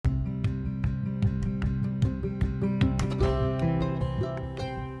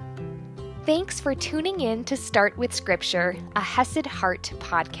Thanks for tuning in to Start with Scripture, a Hesed Heart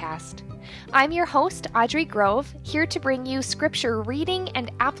podcast. I'm your host, Audrey Grove, here to bring you scripture reading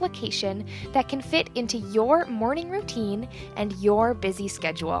and application that can fit into your morning routine and your busy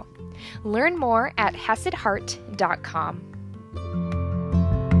schedule. Learn more at HesedHeart.com.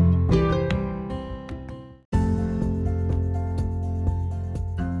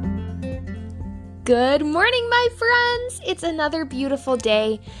 Good morning, my friends! It's another beautiful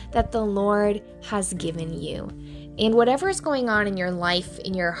day that the Lord has given you. And whatever is going on in your life,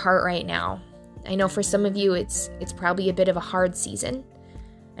 in your heart right now, I know for some of you it's probably a bit of a hard season.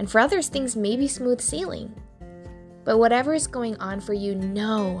 And for others, things may be smooth sailing. But whatever is going on for you,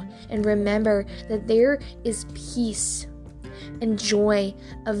 know and remember that there is peace and joy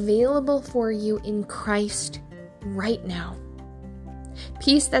available for you in Christ right now.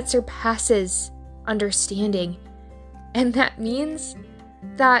 Peace that surpasses understanding. And that means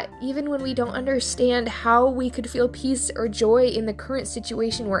that even when we don't understand how we could feel peace or joy in the current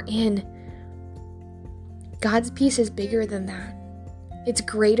situation we're in, God's peace is bigger than that. It's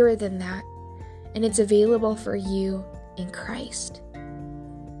greater than that. And it's available for you in Christ.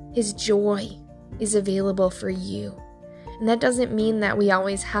 His joy is available for you. And that doesn't mean that we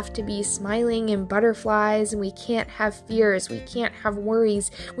always have to be smiling and butterflies and we can't have fears, we can't have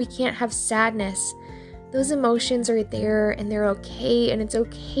worries, we can't have sadness. Those emotions are there and they're okay, and it's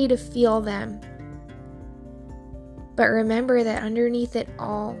okay to feel them. But remember that underneath it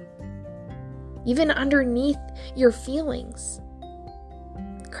all, even underneath your feelings,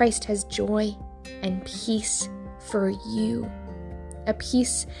 Christ has joy and peace for you. A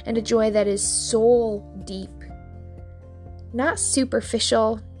peace and a joy that is soul deep. Not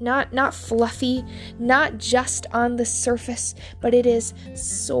superficial, not fluffy, not just on the surface, but it is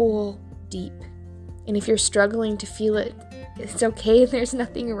soul deep. And if you're struggling to feel it, it's okay. There's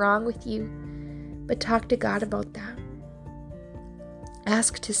nothing wrong with you. But talk to God about that.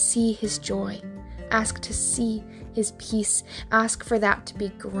 Ask to see His joy. Ask to see His peace. Ask for that to be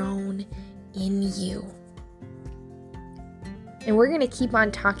grown in you. And we're going to keep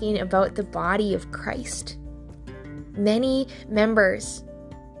on talking about the body of Christ. Many members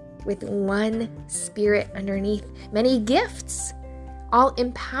with one Spirit underneath, many gifts, all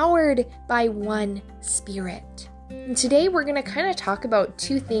empowered by one Spirit. And today we're going to kind of talk about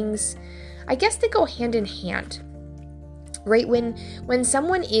two things, I guess, that go hand in hand. Right? When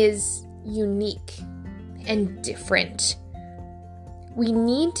someone is unique and different, we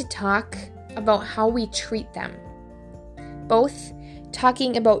need to talk about how we treat them. Both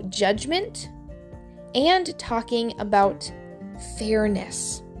talking about judgment and talking about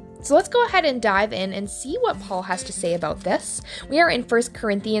fairness. So let's go ahead and dive in and see what Paul has to say about this. We are in 1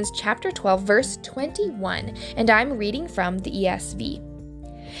 Corinthians chapter 12, verse 21, and I'm reading from the ESV.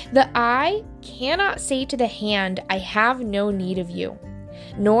 The eye cannot say to the hand, I have no need of you,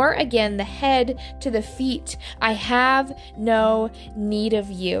 nor again the head to the feet, I have no need of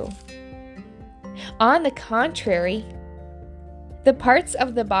you. On the contrary, the parts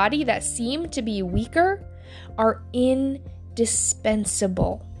of the body that seem to be weaker are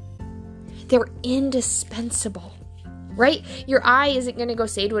indispensable. They're indispensable, right? Your eye isn't going to go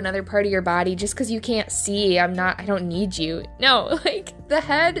say to another part of your body, just because you can't see, I don't need you. No, the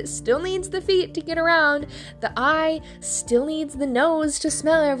head still needs the feet to get around. The eye still needs the nose to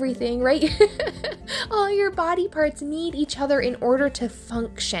smell everything, right? All your body parts need each other in order to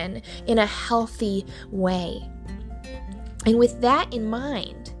function in a healthy way. And with that in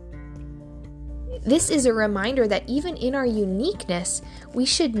mind, this is a reminder that even in our uniqueness, we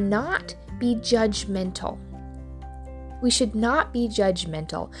should not be judgmental. We should not be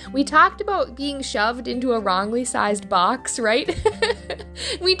judgmental. We talked about being shoved into a wrongly sized box, right?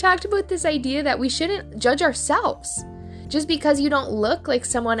 We talked about this idea that we shouldn't judge ourselves. Just because you don't look like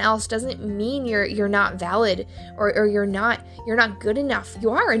someone else doesn't mean you're not valid or you're not good enough. You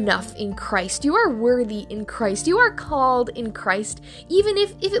are enough in Christ. You are worthy in Christ. You are called in Christ, even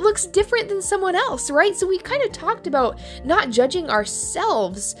if it looks different than someone else, right? So we kind of talked about not judging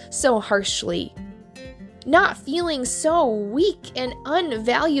ourselves so harshly, not feeling so weak and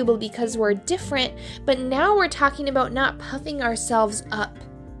unvaluable because we're different, but now we're talking about not puffing ourselves up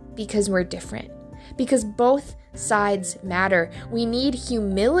because we're different. Because both sides matter. We need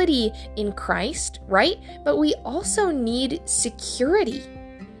humility in Christ, right? But we also need security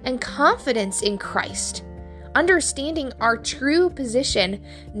and confidence in Christ. Understanding our true position,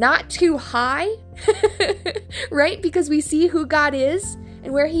 not too high, right? Because we see who God is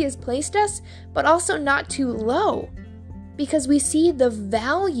and where He has placed us, but also not too low. because we see the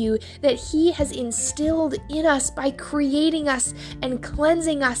value that He has instilled in us by creating us and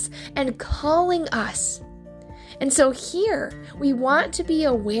cleansing us and calling us. And so here, we want to be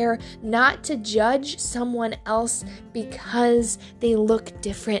aware not to judge someone else because they look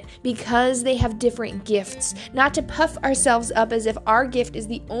different, because they have different gifts, not to puff ourselves up as if our gift is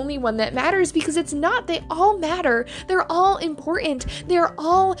the only one that matters, because it's not. They all matter. They're all important. They're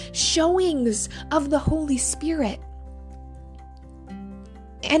all showings of the Holy Spirit.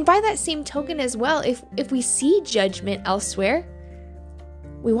 And by that same token as well, if we see judgment elsewhere,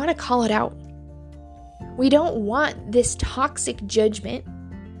 we want to call it out. We don't want this toxic judgment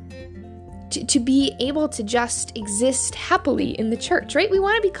to be able to just exist happily in the church, right? We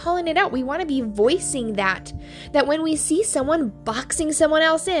want to be calling it out. We want to be voicing that when we see someone boxing someone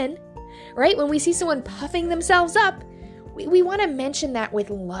else in, right? When we see someone puffing themselves up, we want to mention that with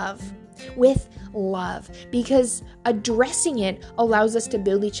love, because addressing it allows us to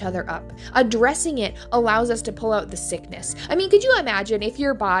build each other up. Addressing it allows us to pull out the sickness. I mean, could you imagine if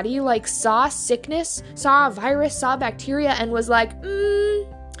your body saw sickness, saw a virus, saw bacteria, and was like,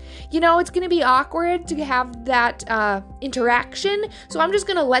 it's going to be awkward to have that interaction, so I'm just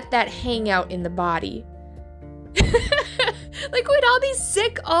going to let that hang out in the body. We'd all be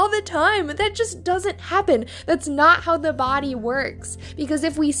sick all the time. That just doesn't happen. That's not how the body works. Because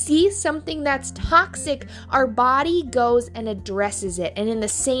if we see something that's toxic, our body goes and addresses it. And in the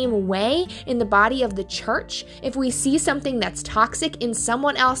same way, in the body of the church, if we see something that's toxic in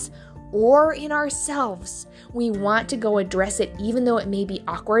someone else or in ourselves, we want to go address it, even though it may be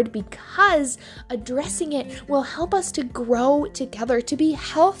awkward, because addressing it will help us to grow together, to be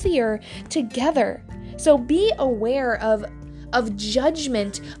healthier together. So be aware of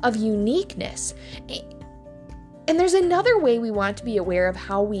judgment, of uniqueness. And there's another way we want to be aware of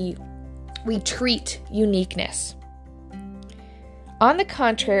how we treat uniqueness. On the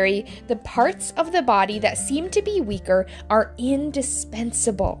contrary, the parts of the body that seem to be weaker are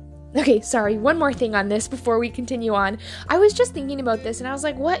indispensable. Okay, sorry, one more thing on this before we continue on. I was just thinking about this and I was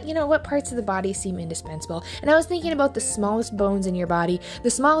like, what parts of the body seem indispensable? And I was thinking about the smallest bones in your body. The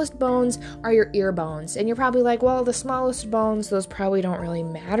smallest bones are your ear bones. And you're probably like, well, the smallest bones, those probably don't really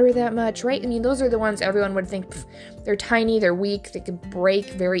matter that much, right? I mean, those are the ones everyone would think, they're tiny, they're weak, they could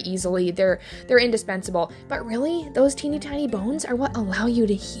break very easily, they're indispensable. But really, those teeny tiny bones are what allow you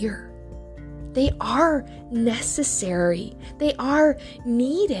to hear. They are necessary. They are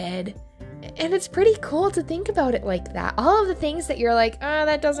needed. And it's pretty cool to think about it like that. All of the things that you're like,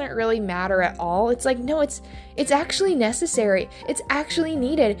 that doesn't really matter at all. It's like, no, it's actually necessary. It's actually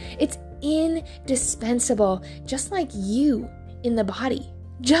needed. It's indispensable. Just like you in the body.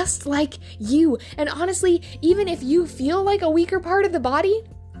 Just like you. And honestly, even if you feel like a weaker part of the body,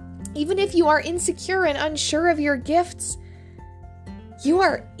 even if you are insecure and unsure of your gifts, you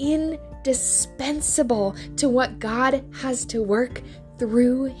are indispensable to what God has to work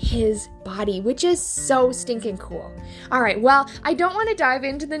through His body, which is so stinking cool. All right, well, I don't want to dive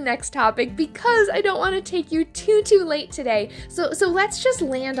into the next topic because I don't want to take you too late today. So let's just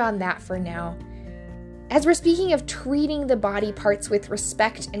land on that for now. As we're speaking of treating the body parts with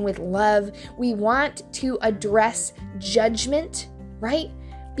respect and with love, we want to address judgment, right?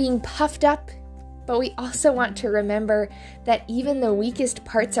 Being puffed up. But we also want to remember that even the weakest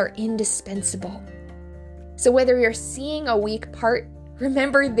parts are indispensable. So whether you're seeing a weak part,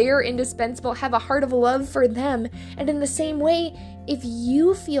 remember they're indispensable. Have a heart of love for them. And in the same way, if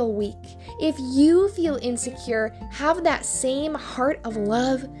you feel weak, if you feel insecure, have that same heart of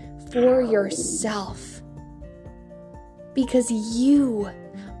love for yourself. Because you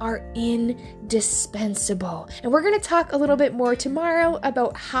are indispensable. And we're going to talk a little bit more tomorrow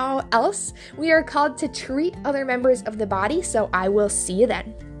about how else we are called to treat other members of the body. So I will see you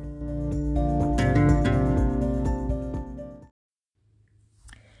then.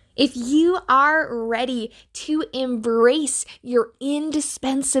 If you are ready to embrace your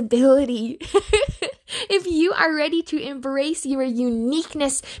indispensability, if you are ready to embrace your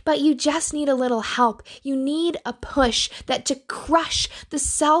uniqueness, but you just need a little help, you need a push to crush the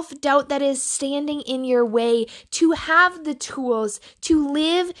self-doubt that is standing in your way, to have the tools to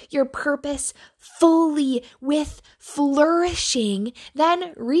live your purpose fully with flourishing,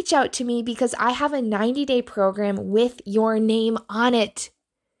 then reach out to me because I have a 90-day program with your name on it.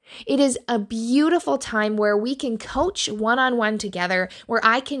 It is a beautiful time where we can coach one-on-one together, where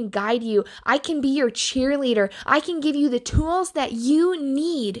I can guide you, I can be your cheerleader, I can give you the tools that you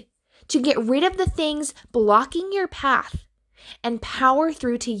need to get rid of the things blocking your path and power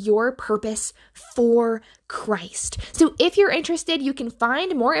through to your purpose for Christ. So if you're interested, you can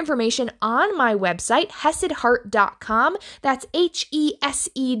find more information on my website, HesedHeart.com. That's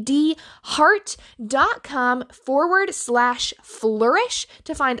HESED heart.com/flourish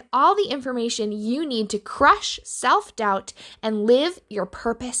to find all the information you need to crush self-doubt and live your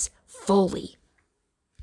purpose fully.